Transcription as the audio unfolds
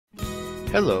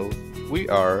Hello, we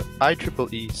are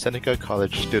IEEE Seneca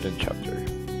College Student Chapter.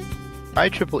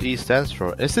 IEEE stands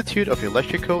for Institute of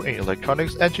Electrical and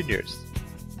Electronics Engineers.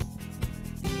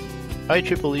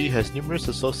 IEEE has numerous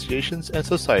associations and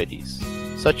societies,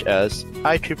 such as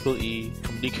IEEE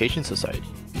Communication Society,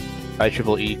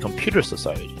 IEEE Computer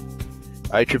Society,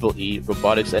 IEEE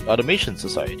Robotics and Automation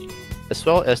Society, as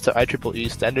well as the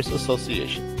IEEE Standards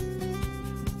Association.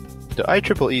 The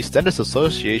IEEE Standards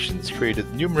Associations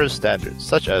created numerous standards,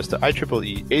 such as the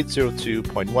IEEE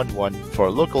 802.11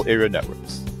 for local area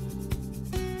networks.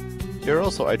 There are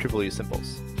also IEEE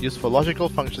symbols, used for logical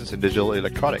functions in digital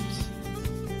electronics.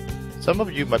 Some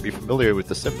of you might be familiar with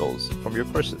the symbols from your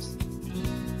courses.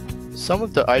 Some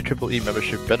of the IEEE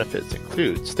membership benefits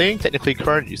include staying technically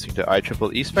current using the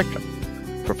IEEE Spectrum,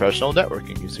 professional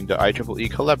networking using the IEEE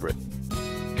Collaborate,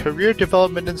 career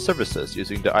development and services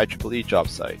using the IEEE Job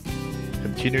Site,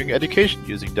 continuing education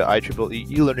using the IEEE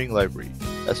e-learning library,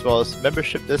 as well as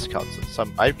membership discounts on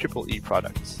some IEEE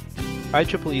products.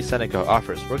 IEEE Seneca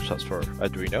offers workshops for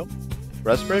Arduino,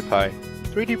 Raspberry Pi,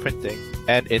 3D printing,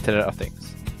 and Internet of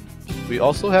Things. We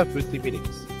also have weekly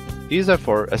meetings. These are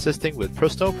for assisting with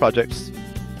personal projects,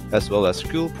 as well as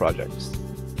school projects.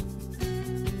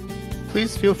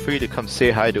 Please feel free to come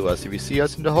say hi to us if you see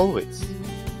us in the hallways.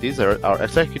 These are our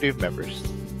executive members.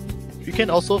 You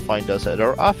can also find us at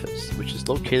our office, which is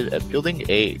located at Building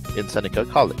A in Seneca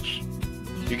College.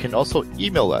 You can also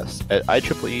email us at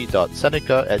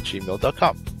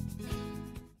ieee.seneca@gmail.com.